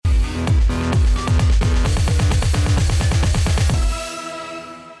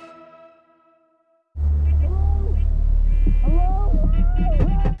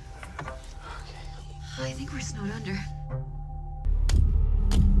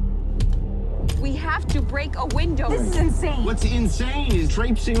have to break a window. This is insane. What's insane is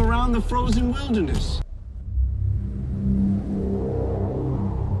traipsing around the frozen wilderness.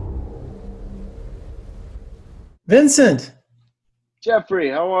 Vincent. Jeffrey,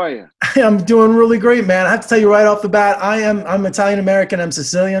 how are you? I'm doing really great, man. I have to tell you right off the bat, I'm Italian-American. I'm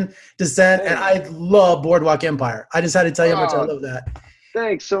Sicilian descent, and I love Boardwalk Empire. I just had to tell you how much I love that.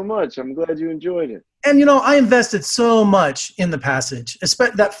 Thanks so much. I'm glad you enjoyed it. And, you know, I invested so much in The Passage.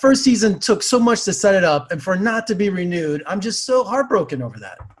 That first season took so much to set it up, and for not to be renewed, I'm just so heartbroken over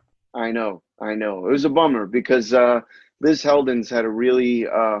that. I know. It was a bummer because Liz Heldens had a really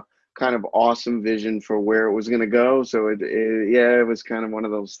kind of awesome vision for where it was going to go. So, it was kind of one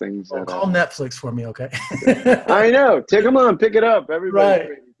of those things. Well, call Netflix for me, okay? I know. Come on, pick it up. Everybody's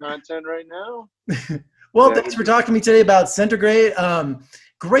creating content right now. Well, thanks for talking to me today about Centigrade.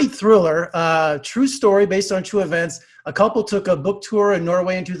 Great thriller, true story based on true events. A couple took a book tour in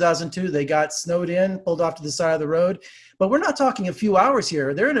Norway in 2002. They got snowed in, pulled off to the side of the road. But we're not talking a few hours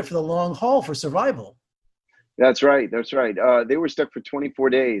here. They're in it for the long haul for survival. That's right. They were stuck for 24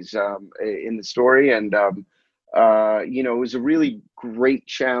 days in the story. And, it was a really great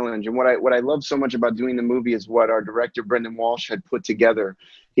challenge. And what I love so much about doing the movie is what our director, Brendan Walsh, had put together.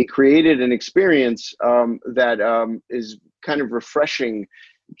 He created an experience that is kind of refreshing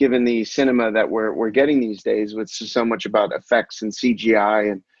given the cinema that we're getting these days, which is so much about effects and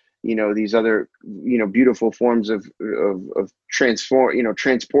CGI and, these other, beautiful forms of transporting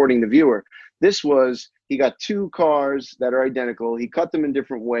the viewer. This was, he got two cars that are identical. He cut them in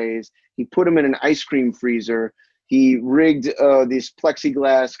different ways. He put them in an ice cream freezer. He rigged this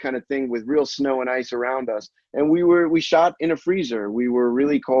plexiglass kind of thing with real snow and ice around us. And we shot in a freezer. We were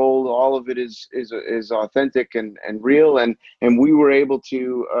really cold. All of it is authentic and real. And we were able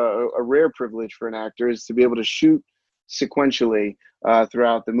to, a rare privilege for an actor is to be able to shoot sequentially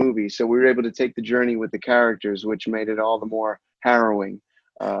throughout the movie. So we were able to take the journey with the characters, which made it all the more harrowing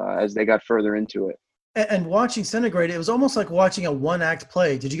as they got further into it. And watching Centigrade, it was almost like watching a one-act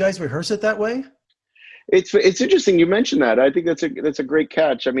play. Did you guys rehearse it that way? It's interesting you mentioned that. I think that's a great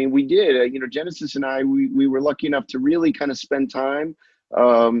catch. I mean, we did. Genesis and I, we were lucky enough to really kind of spend time,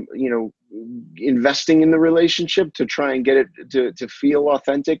 investing in the relationship to try and get it to feel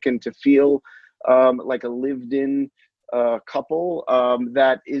authentic and to feel like a lived-in couple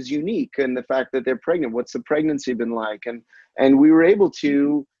that is unique. And the fact that they're pregnant, what's the pregnancy been like? And we were able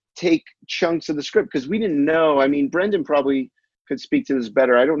to take chunks of the script because we didn't know. I mean, Brendan probably could speak to this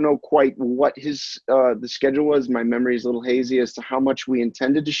better. I don't know quite what his the schedule was. My memory is a little hazy as to how much we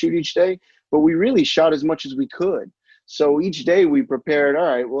intended to shoot each day, but we really shot as much as we could. So each day we prepared, all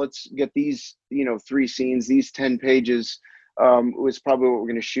right, well, let's get these, 3 scenes, these 10 pages was probably what we're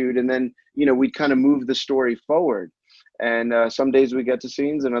going to shoot. And then, we'd kind of move the story forward. And some days we get to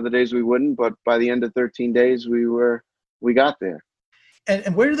scenes and other days we wouldn't. But by the end of 13 days, we got there.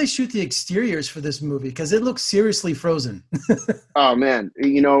 And where do they shoot the exteriors for this movie? Because it looks seriously frozen. Oh, man.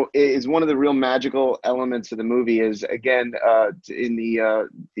 It's one of the real magical elements of the movie is, again, in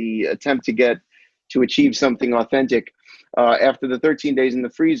the attempt to achieve something authentic. After the 13 days in the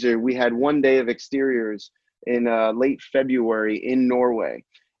freezer, we had 1 day of exteriors in late February in Norway.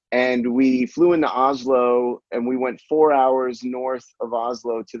 And we flew into Oslo and we went 4 hours north of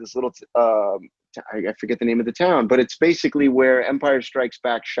Oslo to this little I forget the name of the town, but it's basically where Empire Strikes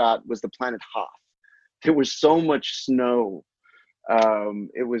Back shot was the planet Hoth. There was so much snow.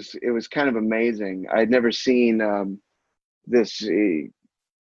 It was kind of amazing. I'd never seen the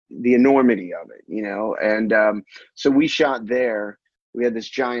enormity of it, and so we shot there. We had this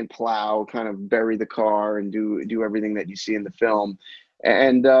giant plow kind of bury the car and do everything that you see in the film.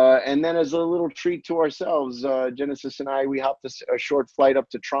 And then as a little treat to ourselves, Genesis and I, we hopped a short flight up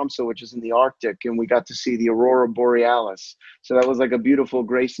to Tromsø, which is in the Arctic, and we got to see the Aurora Borealis. So that was like a beautiful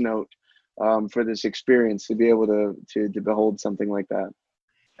grace note for this experience to be able to behold something like that.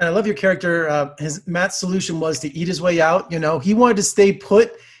 And I love your character. Matt's solution was to eat his way out. He wanted to stay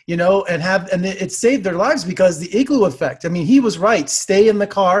put, and it saved their lives because the igloo effect. I mean, he was right. Stay in the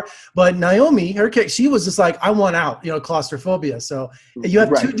car. But Naomi, she was just like, I want out, claustrophobia. So you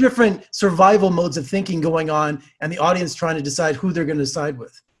have two different survival modes of thinking going on and the audience trying to decide who they're going to side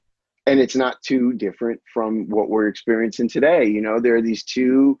with. And it's not too different from what we're experiencing today. There are these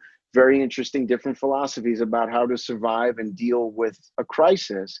two very interesting different philosophies about how to survive and deal with a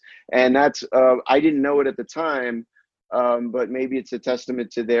crisis. And that's, I didn't know it at the time, but maybe it's a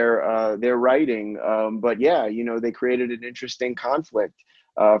testament to their writing. But yeah, they created an interesting conflict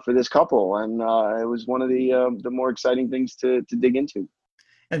for this couple. And it was one of the more exciting things to dig into.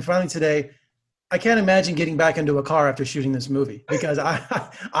 And finally today, I can't imagine getting back into a car after shooting this movie because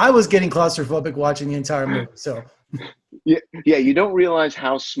I was getting claustrophobic watching the entire movie. So yeah, you don't realize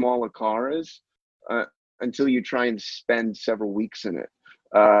how small a car is until you try and spend several weeks in it,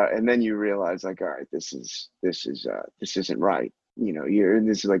 and then you realize like, all right, this isn't right. You know, you're in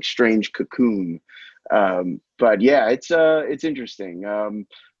this like strange cocoon. But yeah, it's interesting.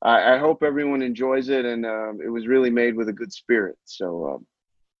 I hope everyone enjoys it, and it was really made with a good spirit. So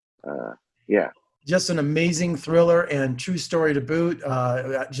yeah. Just an amazing thriller and true story to boot.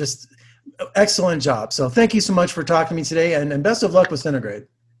 Just excellent job. So thank you so much for talking to me today, and best of luck with Centigrade.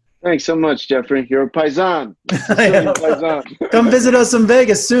 Thanks so much, Jeffrey. You're a paisan. Paisan. Come visit us in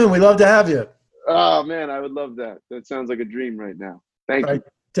Vegas soon. We'd love to have you. Oh, man, I would love that. That sounds like a dream right now. Thank you.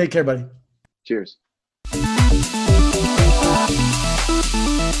 Take care, buddy. Cheers.